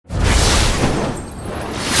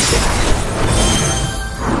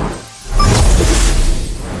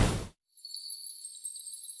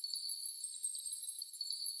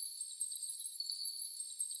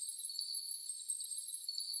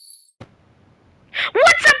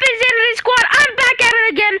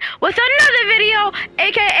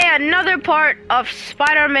aka another part of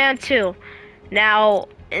Spider-Man 2. Now,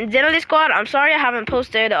 in INZANE ZAY Squad, I'm sorry I haven't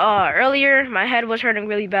posted earlier. My head was hurting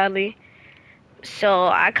really badly. So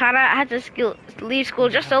I kind of had to leave school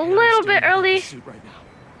just a little bit early.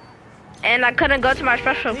 And I couldn't go to my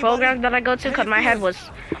special programs that I go to because my head was...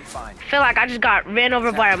 feel like I just got ran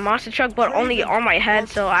over by a monster truck, but only on my head.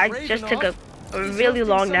 So I just took a really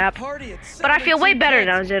long nap. But I feel way better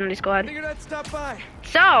now in INZANE ZAY Squad.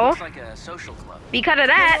 So, because of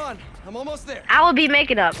that, I will be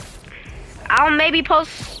making up. I'll maybe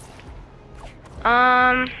post...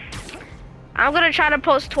 I'm gonna try to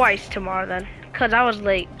post twice tomorrow then. Because I was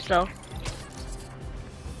late, so...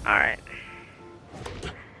 Alright.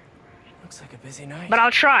 Looks like a busy night. But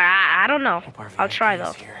I'll try. I don't know. I'll try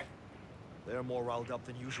though. They're more riled up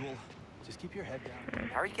than usual. Just keep your head down.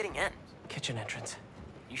 How are you getting in? Kitchen entrance.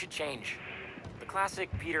 You should change. The classic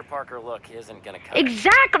Peter Parker look isn't gonna cut.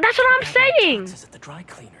 Exactly. That's what I'm saying. This is at the dry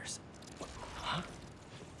cleaners. Huh?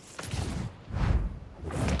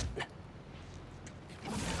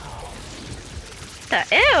 The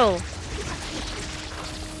ew.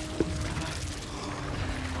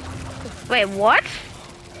 Wait, what?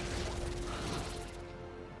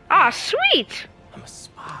 Ah, oh, sweet. I'm a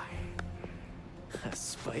spy. A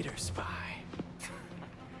spider spy.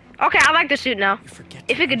 Okay, I like the suit now.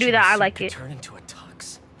 If you could do that, I like it. Turn into a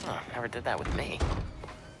tux. Oh, never did that with me.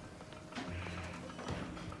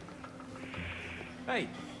 Hey,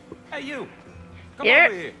 you! Come Yeah.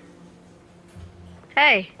 over here.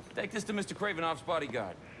 Hey. Take this to Mr. Kravinoff's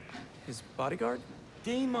bodyguard. His bodyguard?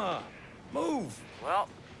 Dima, move! Well,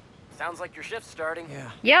 sounds like your shift's starting.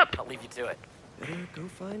 Yeah. Yep. I'll leave you to it. Better go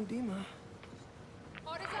find Dima.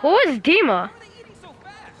 Who is Dima?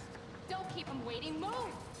 Don't keep him waiting. Move.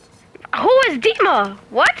 Who is Dima?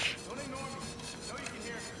 What?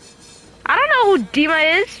 I don't know who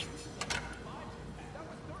Dima is.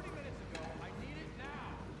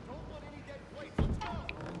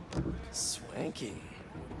 Swanky.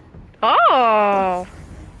 Oh.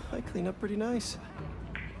 I clean up pretty nice.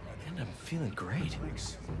 And I'm feeling great.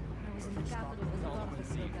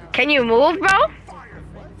 Can you move, bro?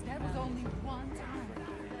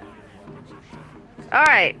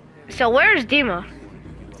 Alright. So where's Dima?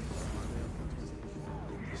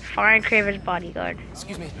 Find Craven's bodyguard.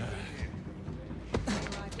 Excuse me.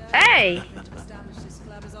 Hey!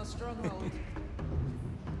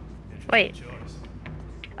 Wait.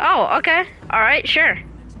 Oh, okay. Alright, sure.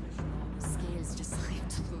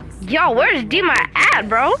 Yo, where's Dima at,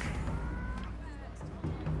 bro?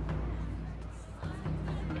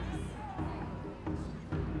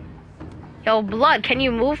 Yo, Blood, can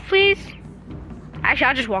you move, please? Actually,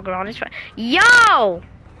 I'll just walk around. It's fine. Yo!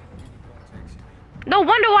 No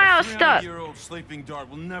wonder why I was stuck. Your old sleeping dart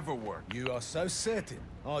will never work. You are so certain,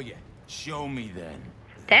 are you? Show me then.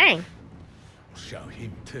 Dang. Show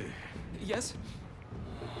him too. Yes?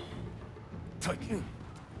 Take him.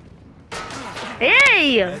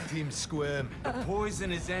 Hey! Let him squirm. The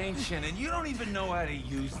poison is ancient, and you don't even know how to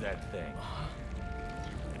use that thing.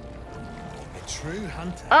 A true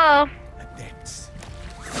hunter. Uh-oh. A dense.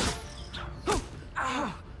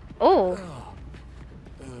 Oh.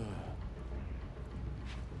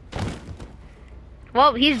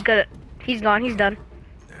 Well, he's good. He's gone. He's done.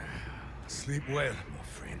 Sleep well, my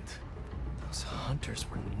friend. Those hunters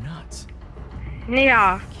were nuts.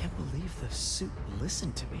 Yeah. I can't believe the suit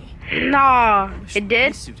listened to me. Nah. I wish It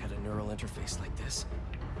did? My suit had a neural interface like this.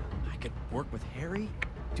 I could work with Harry,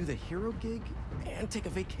 do the hero gig, and take a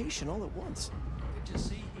vacation all at once.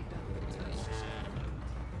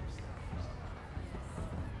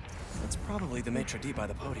 That's probably the maitre d' by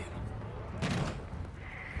the podium.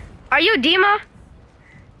 Are you Dima?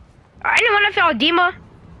 Are anyone of y'all Dima?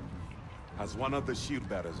 Has one of the shield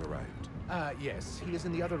bearers arrived? Yes, he is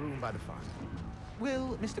in the other room by the fire.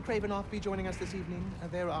 Will Mr. Kravinoff be joining us this evening?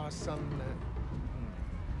 There are some...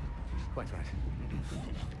 Quite right.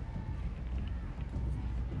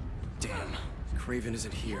 Damn, Craven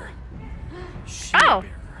isn't here. Oh.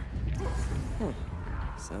 Huh.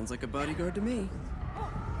 Sounds like a bodyguard to me.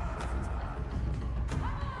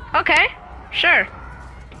 Okay. Sure.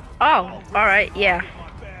 Oh, alright, yeah.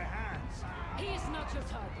 He's not your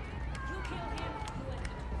target. You kill him, you end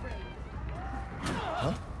up afraid.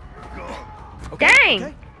 Huh? Okay, Dang!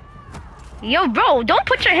 okay. Yo, bro, don't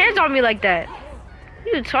put your hands on me like that.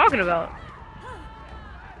 What are you talking about?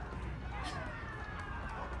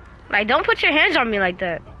 Like, don't put your hands on me like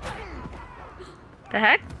that. The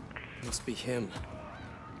heck? Must be him.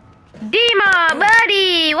 Dima,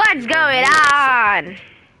 buddy, what's going on?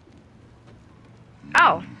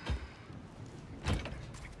 Oh.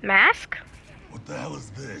 Mask? What the hell is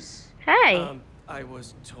this? Hey. I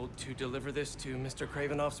was told to deliver this to Mr.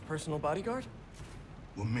 Kravinoff's personal bodyguard.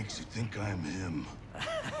 What makes you think I'm him?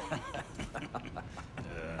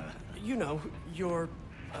 You know, you're,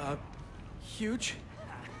 huge.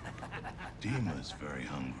 Dima's very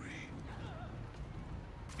hungry.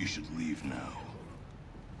 You should leave now.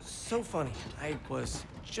 So funny. I was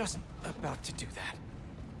just about to do that.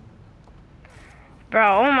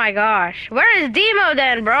 Bro, oh my gosh. Where is Demo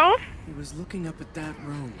then, bro? He was looking up at that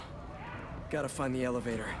room. Gotta find the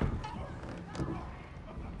elevator.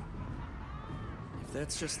 If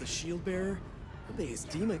that's just the shield bearer, how big is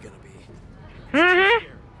Dima gonna be? Mm-hmm.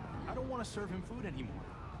 I don't want to serve him food anymore.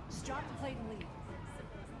 Just drop the plate and leave.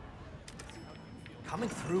 Coming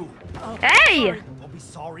through. Hey! Don't be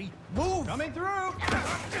sorry. Move! Coming through!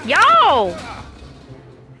 Yo!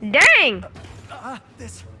 Dang!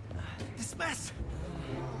 This mess.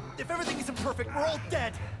 If everything isn't perfect, we're all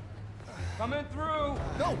dead. Coming through.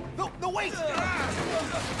 No, wait!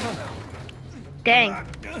 Dang.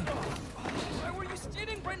 Why were you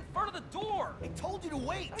standing right in front of the door? I told you to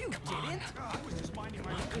wait. You didn't. I was just minding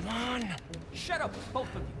my Come on. Shut up, both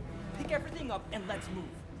of you. Pick everything up and let's move.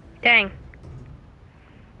 Dang.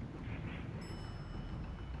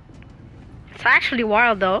 It's actually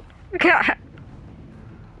wild though.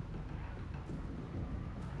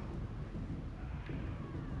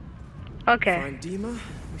 Okay. Find Dima,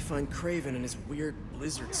 we find Kraven and his weird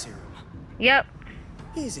blizzard serum. Yep.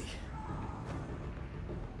 Easy.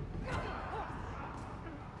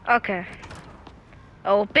 Okay.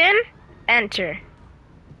 Open. Enter.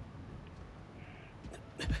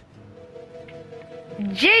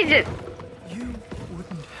 Jesus. You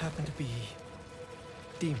wouldn't happen to be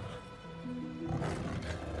Dima.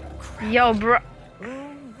 Yo, bro.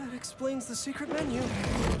 Well, that explains the secret menu.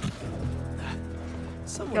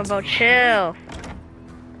 Yo, bro, chill.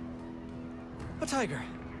 A tiger.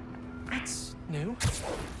 That's new.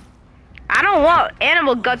 I don't want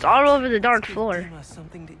animal guts all over the darn Give floor. Dima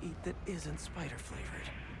something to eat that isn't spider flavored.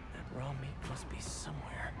 That raw meat must be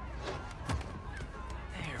somewhere.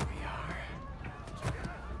 There we are.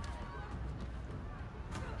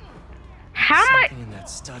 How am I? Something in that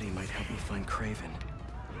study might help me find Kraven.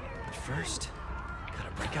 But first,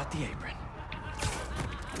 gotta break out the apron.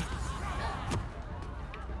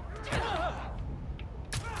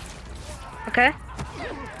 Okay.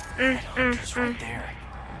 Just right there.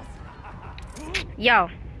 Yo.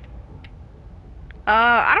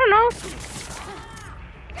 I don't know.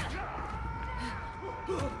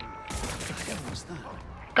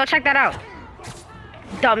 Go check that out.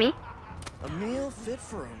 Dummy. A meal fit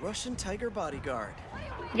for a Russian tiger bodyguard.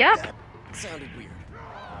 Yep. That sounded weird.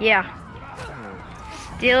 Yeah.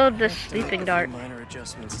 Steal the sleeping A dart. few minor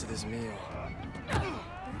adjustments to this meal.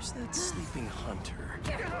 Where's that sleeping hunter?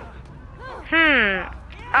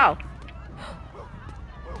 Oh.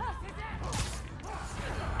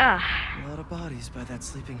 Ah. A lot of bodies by that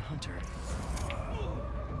sleeping hunter.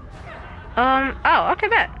 Oh, okay,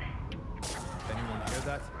 bet. Anyone hear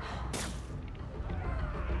that?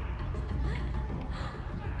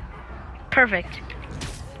 Perfect.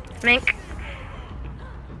 Mink.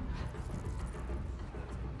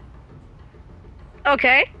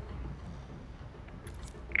 Okay.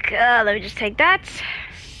 Let me just take that.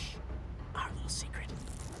 Our little secret.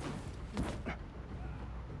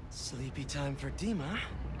 Sleepy time for Dima.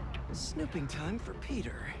 Snooping time for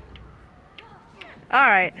Peter.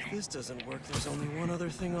 Alright. If this doesn't work, there's only one other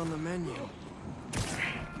thing on the menu.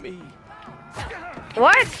 Me.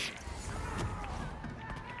 What?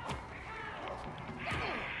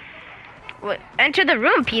 What? Enter the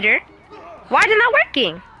room, Peter. Why is it not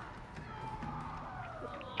working?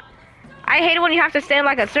 I hate it when you have to stand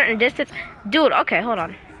like a certain distance. Dude, okay, hold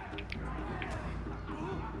on.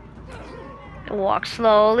 Walk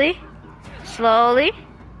slowly. Slowly.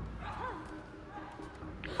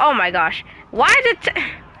 Oh my gosh. Why is it...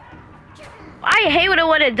 I hate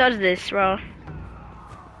when it does this, bro.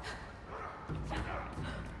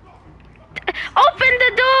 Open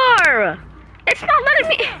the door! It's not letting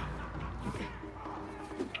me...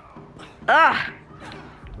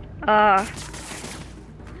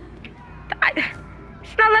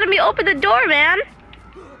 It's not letting me open the door, man.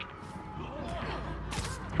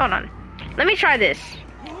 Hold on. Let me try this.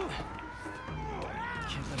 Can't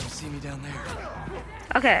let him see me down there.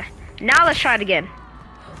 Okay. Now let's try it again.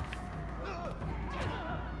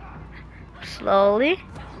 Slowly.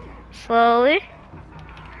 Slowly.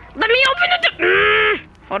 Let me open the door.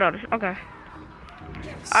 Hold on. Okay.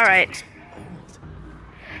 Alright. Old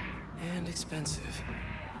and expensive.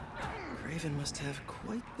 Kraven must have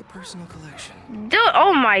quite the personal collection. Dude,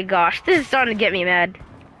 oh my gosh. This is starting to get me mad.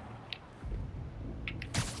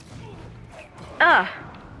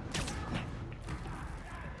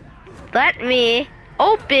 Let me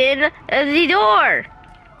open the door.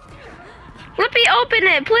 Let me open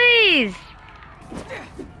it, please.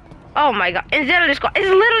 Oh my god. Instead of this squad, it's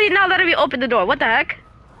literally not letting me open the door. What the heck?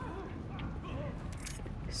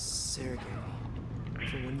 Sergey,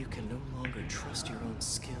 for when you can no longer trust your own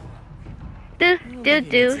skill. Do.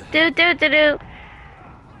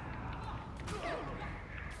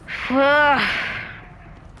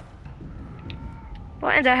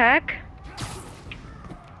 What in the heck?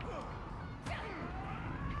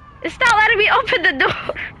 It's not letting me open the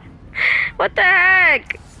door. What the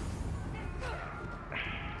heck?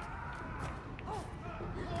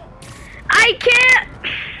 I can't.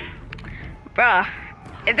 Bruh.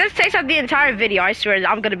 If this takes up the entire video, I swear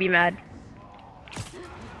I'm gonna be mad.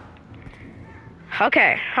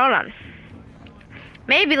 Okay, hold on.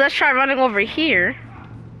 Maybe let's try running over here.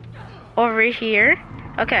 Over here.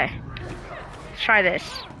 Okay. Let's try this.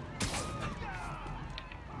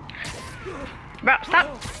 Bro,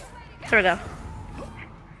 stop. There we go.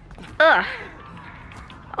 Ugh.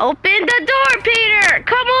 Open the door, Peter!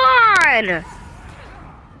 Come on!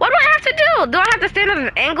 What do I have to do? Do I have to stand at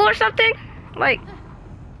an angle or something? Like... Do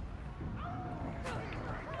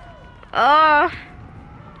I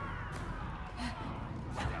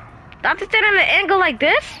have to stand at an angle like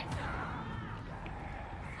this?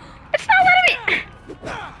 It's not letting me...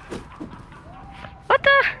 What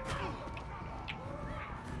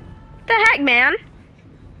the heck, man?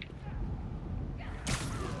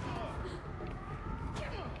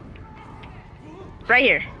 Right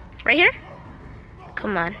here. Right here?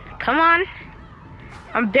 Come on. Come on.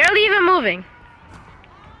 I'm barely even moving.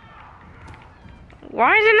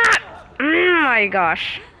 Why is it not? Oh my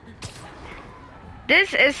gosh.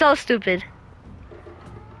 This is so stupid.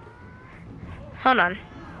 Hold on.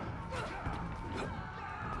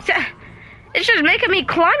 It's just making me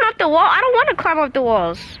climb up the wall. I don't want to climb up the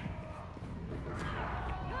walls.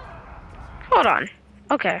 Hold on.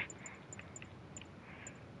 Okay.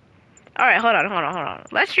 Alright, hold on.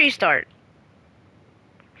 Let's restart.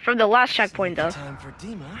 From the last checkpoint, though. Time for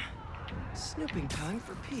Dima. Snooping time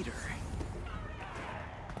for Peter.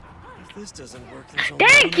 If this doesn't work, there's only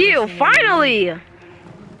Thank one you! more thing Finally! I need.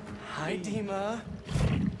 Hi, Dima.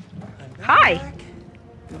 I'm back. Hi.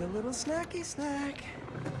 With a little snacky snack.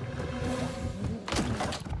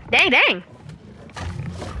 Dang.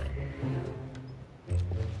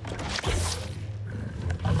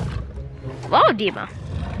 Whoa, Dima.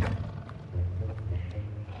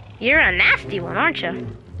 You're a nasty one, aren't you?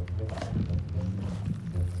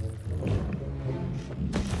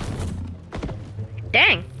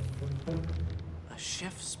 Dang. A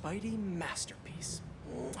Chef Spidey masterpiece.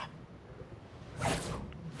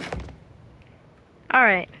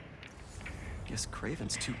 Alright. Guess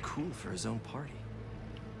Craven's too cool for his own party.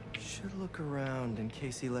 Should look around in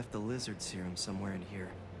case he left the lizard serum somewhere in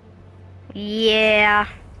here. Yeah.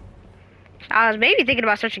 I was maybe thinking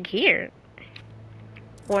about searching here.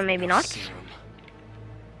 Or maybe not. Serum.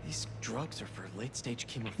 These drugs are for late-stage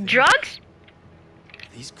chemotherapy. Drugs?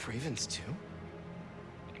 Are these Cravens too?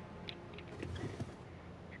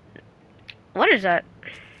 What is that?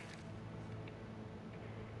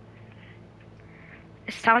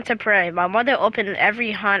 It's time to pray. My mother opened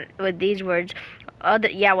every hunt with these words.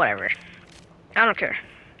 Yeah, whatever. I don't care.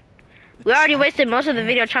 We already wasted most of the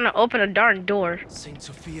video trying to open a darn door. St.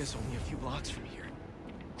 Sophia's only a few blocks from here.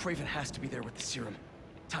 Craven has to be there with the serum.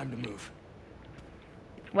 Time to move.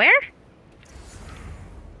 Where?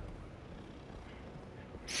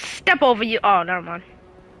 Step over you. Oh, never mind.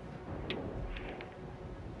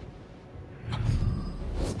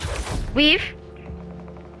 Weave.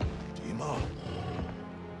 Dima.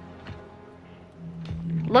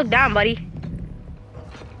 Look down, buddy.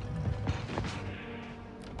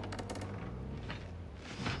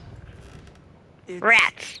 It's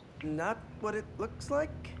Rats. not what it looks like.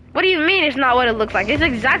 What do you mean it's not what it looks like? It's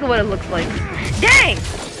exactly what it looks like. Dang!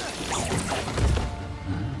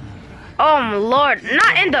 Oh my lord.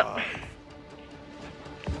 Not in the...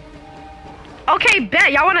 Okay,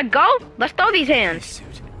 bet. Y'all wanna go? Let's throw these hands.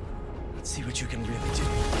 Suit. Let's see what you can really do.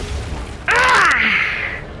 Ah!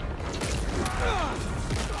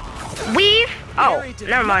 Weave. Oh, Harry, did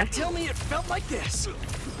never you mind. Tell me it felt like this.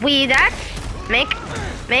 Weave that. Make.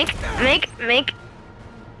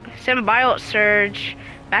 Symbiote surge.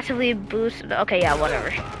 Massively boost. Okay, yeah, whatever.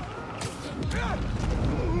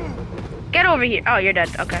 Get over here. Oh, you're dead.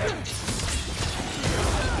 Okay.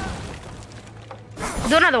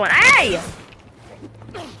 Do another one. Hey!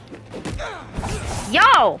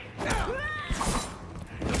 Yo!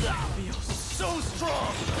 Feels so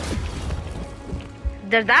strong.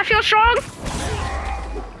 Does that feel strong?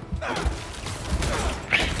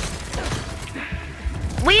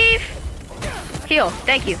 Heal.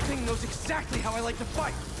 Thank you. This thing knows exactly how I like to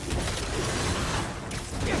fight.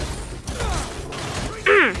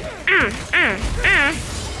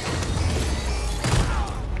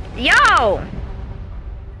 Yo!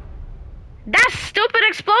 That stupid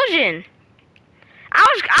explosion! I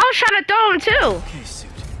was trying to throw him too. Okay, suit.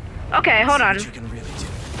 Okay, hold on. See what you can really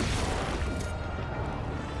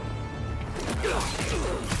do.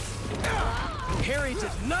 Harry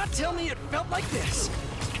did not tell me it felt like this.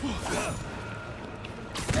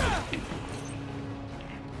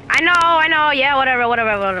 I know, yeah, whatever.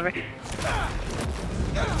 Get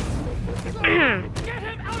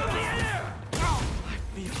him out of the air! I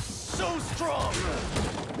feel so strong.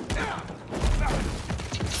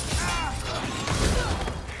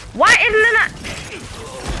 Why isn't it not?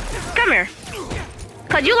 Come here.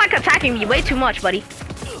 Cause you like attacking me way too much, buddy.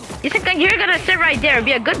 You think you're gonna sit right there and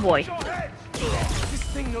be a good boy?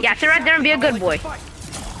 Yeah, sit right there and be a good boy.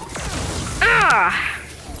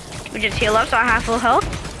 We just heal up so I have full health.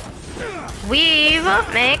 Weave,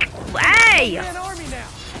 make, hey!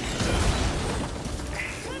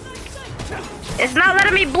 It's not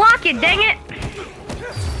letting me block it, dang it!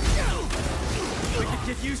 We could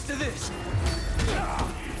get used to this.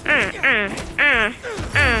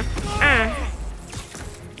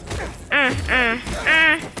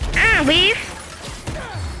 Weave.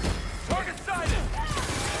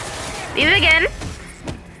 Weave again.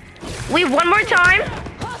 Weave one more time.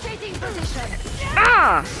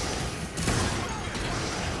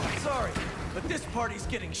 Sorry, but this party's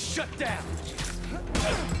getting shut down.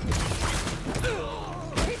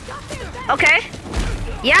 Okay.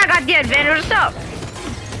 Yeah, I got the advantage. What's up?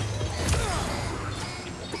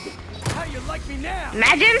 How you like me now?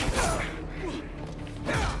 Imagine.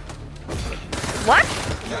 What?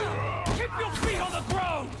 Keep your feet on the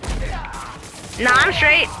ground. Nah, I'm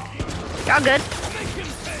straight. Y'all good.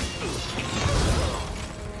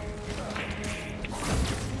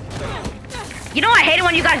 You know I hate it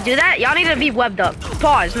when you guys do that? Y'all need to be webbed up.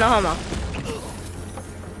 Pause, no homo.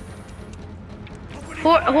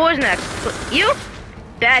 Who is next? You?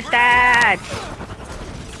 That.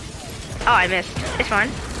 Oh, I missed. It's fine.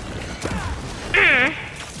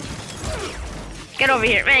 Get over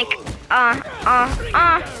here, Mink.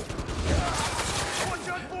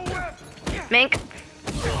 Mink.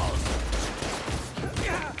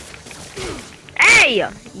 Hey!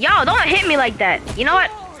 Yo, don't hit me like that. You know what?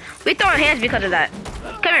 We throwing hands because of that.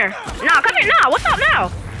 Come here. Nah, come here. Nah, what's up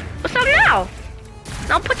now? What's up now?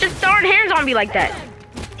 Don't put your throwing hands on me like that.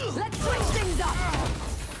 Let's switch things up.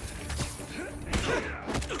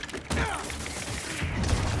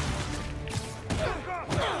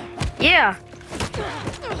 Yeah.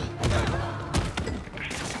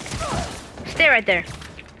 Stay right there.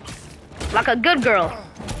 Like a good girl.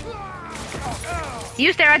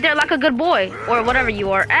 You stay right there like a good boy. Or whatever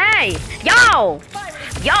you are. Hey! Yo!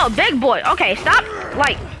 Yo, big boy. Okay, stop.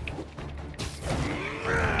 Like.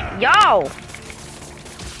 Yo!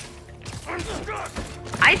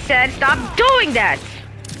 I said stop doing that.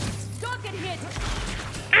 Don't get hit.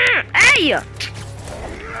 Hey!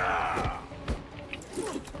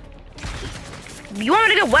 You want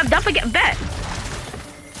me to get webbed up again? Bet.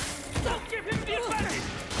 Don't give him the advantage.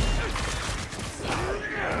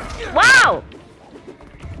 Wow!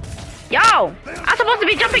 Yo! I'm supposed to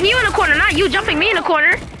be jumping you in the corner, not you jumping me in the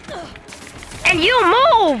corner. And you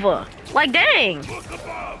move! Like, dang.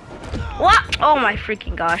 What? Oh my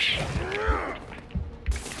freaking gosh.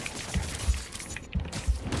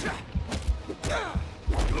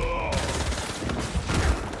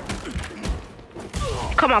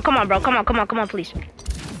 Come on, bro. Come on, please.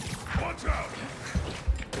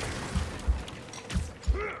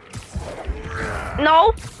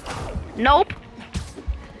 No. Nope.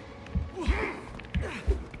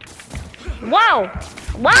 Whoa.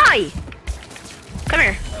 Why? Come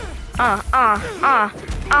here. Come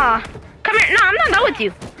here. No, I'm not done with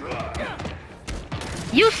you.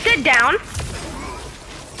 You sit down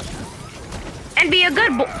and be a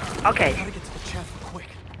good boy. Okay. Gotta get to the chef quick.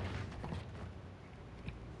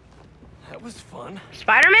 That was fun.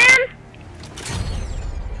 Spider-Man?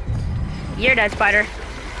 You're dead, Spider.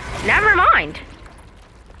 Never mind.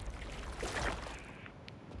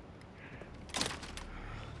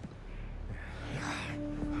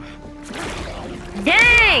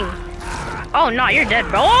 Dang! Oh, no, you're dead,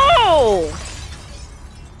 bro. Oh!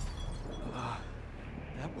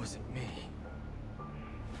 That wasn't me.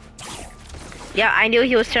 Yeah, I knew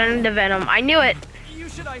he was turning to Venom. I knew it. You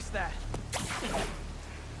should ice that.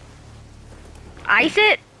 Ice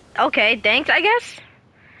it? Okay, thanks, I guess.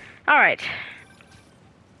 Alright.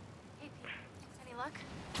 Any luck?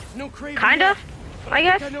 No Craven Kind yet, of, but I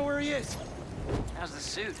think guess. I know where he is. How's the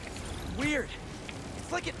suit? Weird.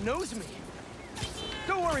 It's like it knows me.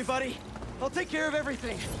 Don't worry, buddy. I'll take care of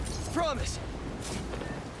everything. Promise.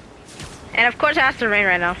 And of course it has to rain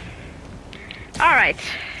right now. Alright.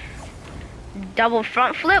 Double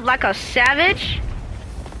front flip like a savage.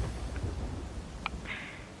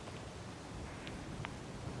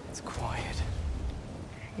 It's quiet.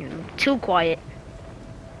 Too quiet.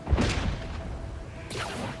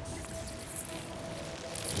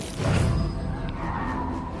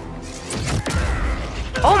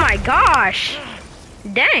 Oh my gosh!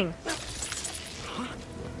 Dang.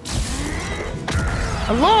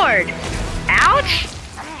 Lord! Ouch!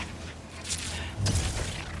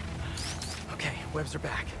 Okay, webs are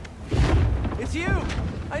back. It's you!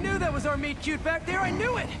 I knew that was our meet cute back there, I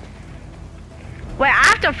knew it! Wait, I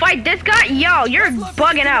have to fight this guy? Yo, you're I'd love to get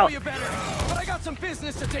bugging to know out. you better, but I got some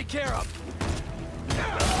business to take care of.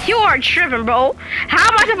 You are tripping, bro. How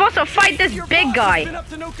am I supposed to fight this Your big boss guy? has been up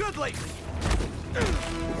to no good lately.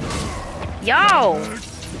 Yo!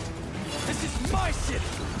 This is my city,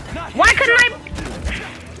 not Why his couldn't jungle.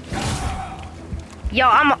 Yo,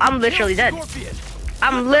 I'm literally dead. Scorpion.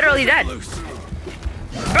 I'm literally dead. Loose.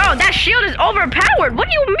 Bro, that shield is overpowered. What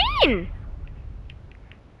do you mean?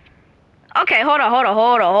 Okay, hold on. Alright.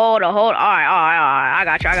 I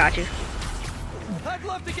got you. I'd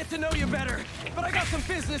love to get to know you better, but I got some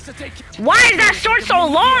business to take care of. Why is that sword so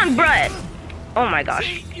long, bruh? Oh my gosh.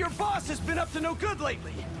 See, your boss has been up to no good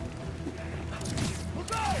lately.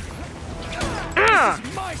 This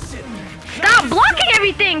is my city. Stop blocking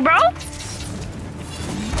everything, bro.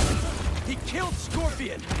 He killed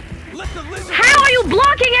Scorpion. Let the lizard. How are you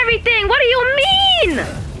blocking everything? What do you mean?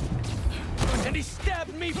 And he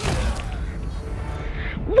stabbed me.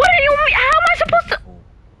 What do you mean? How am I supposed to?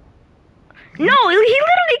 No, he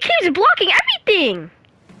literally keeps blocking everything.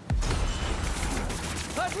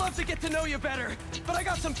 I'd love to get to know you better, but I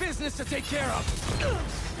got some business to take care of.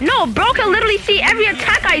 No, bro can literally see every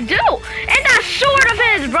attack I do. And that sword of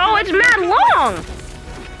his, bro, it's mad long.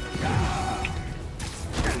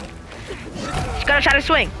 He's gonna try to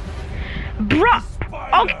swing. Bro.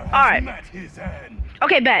 Okay, alright.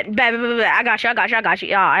 Okay, bet. I got you. Alright,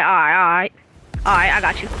 I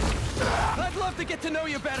got you. I'd love to get to know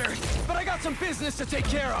you better, but I got some business to take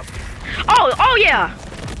care of. Oh yeah.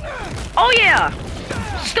 Oh yeah.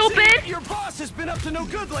 Stupid. See, your boss has been up to no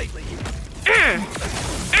good lately.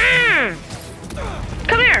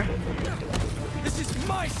 Come here. This is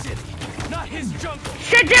my city, not his jungle.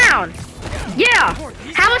 Sit down. Yeah.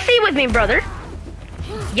 Have a seat with me, brother.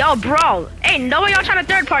 Yo, bro. Ain't no way y'all trying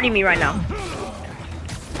to third party me right now.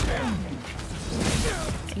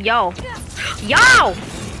 Yo.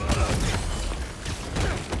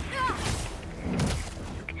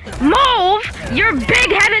 Move your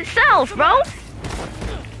big-headed self, bro.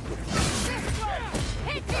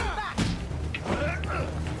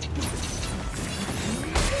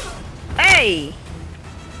 Hey.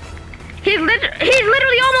 He's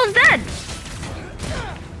literally almost dead.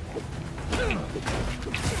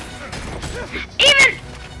 Even.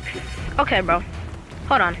 Okay, bro.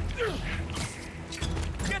 Hold on.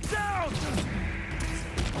 Get down!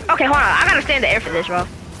 Okay, hold on. I gotta stay in the air for this, bro. All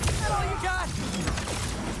you got?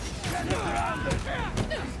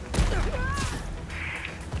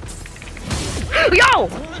 Yo!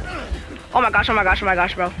 Oh my gosh,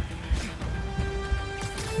 bro.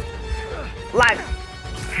 Like.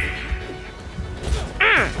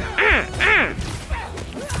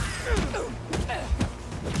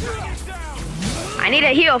 I need to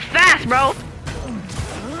heal fast, bro.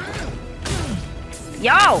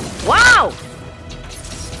 Yo! Whoa!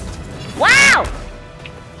 Wow!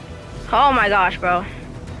 Oh my gosh, bro.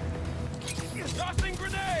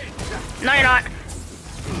 No, you're not.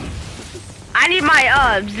 I need my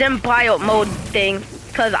Zenbiote mode thing,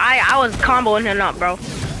 cause I was comboing him up, bro.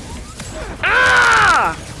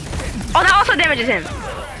 Ah! Oh, that also damages him.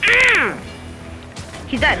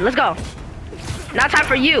 He's dead. Let's go. Now time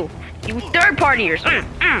for you. You third partiers.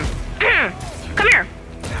 Come here.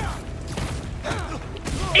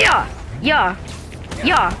 Yeah.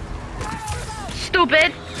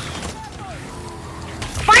 Stupid.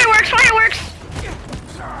 Fireworks.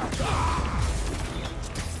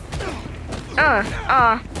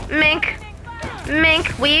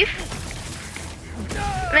 Mink, weave.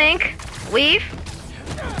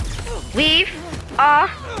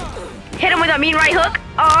 Hit him with a mean right hook.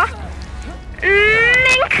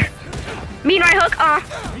 Mink. Mean right hook.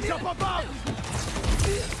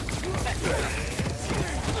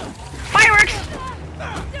 Fireworks.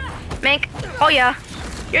 Mink. Oh yeah.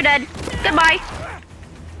 You're dead. Goodbye.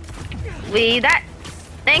 Weave that.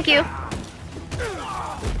 Thank you.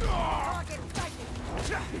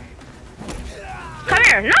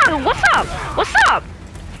 here. No, what's up? What's up?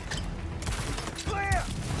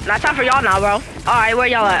 Not time for y'all now, bro. Alright, where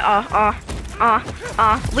y'all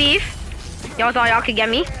at? Leave. Y'all thought y'all could get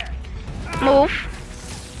me? Move.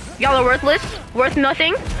 Y'all are worthless. Worth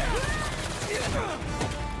nothing.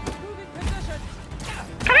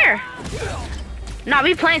 Come here. Nah,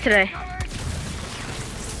 we playing today.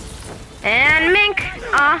 And mink.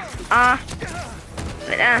 And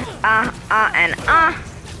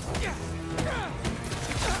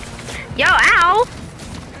Yo, ow.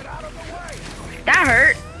 That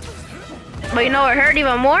hurt. But you know what hurt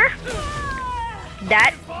even more?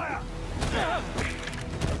 That.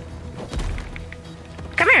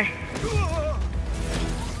 Come here.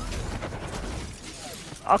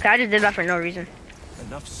 Okay, I just did that for no reason.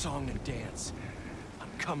 Enough song and dance. I'm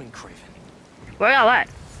coming, Craven. Where y'all at?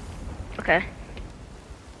 Okay.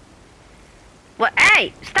 What?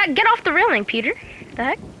 Hey! Stop! Get off the railing, Peter. The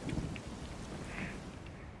heck?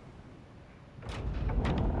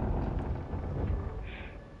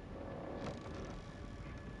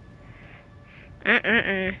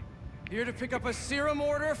 Here to pick up a serum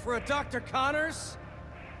order for a Dr. Connors?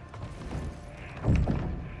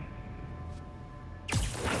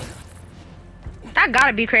 That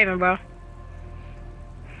gotta be Craven, bro.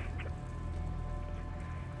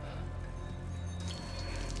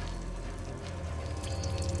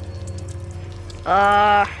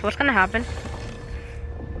 What's gonna happen?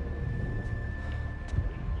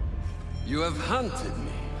 You have hunted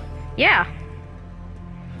me. Yeah.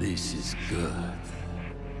 This is good.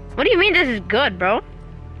 What do you mean this is good, bro?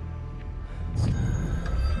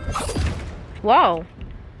 Whoa.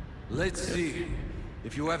 Let's see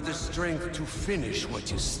if you have the strength to finish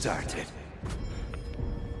what you started.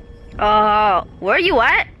 Where are you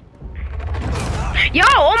at? Yo,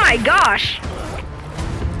 oh my gosh.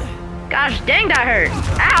 Gosh dang, that hurt.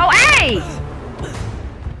 Ow, hey!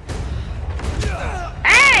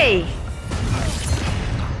 Hey!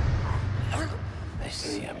 I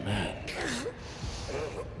see a man.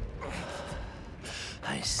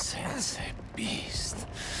 I sense a beast.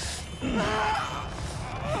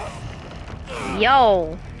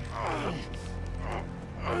 Yo.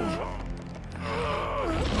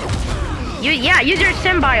 Use your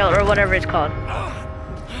symbiote or whatever it's called.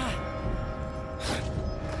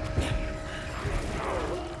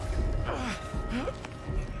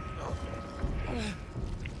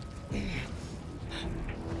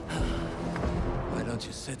 Why don't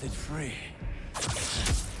you set it free?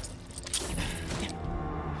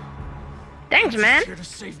 Thanks, man. Here to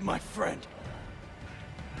save my friend.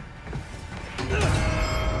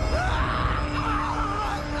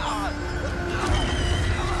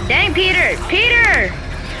 Dang, Peter! Peter!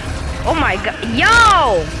 Oh my god.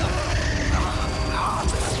 Yo!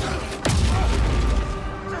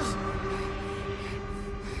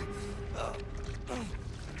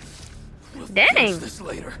 Dang. This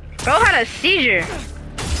later. Bro had a seizure.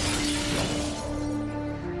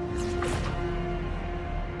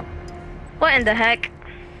 What in the heck?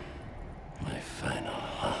 My final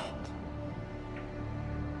hunt.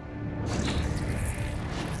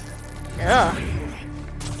 Ugh.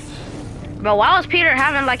 Bro, why was Peter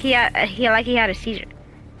having like he had a seizure?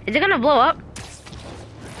 Is it gonna blow up?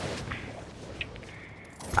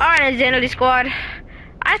 Alright, INZANE ZAY squad.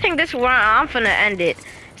 I think this is where I'm finna end it.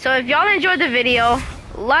 So if y'all enjoyed the video,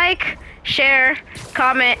 like, share,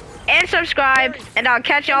 comment, and subscribe, and I'll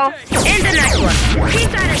catch y'all in the next one. Peace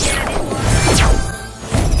out, INZANE ZAY.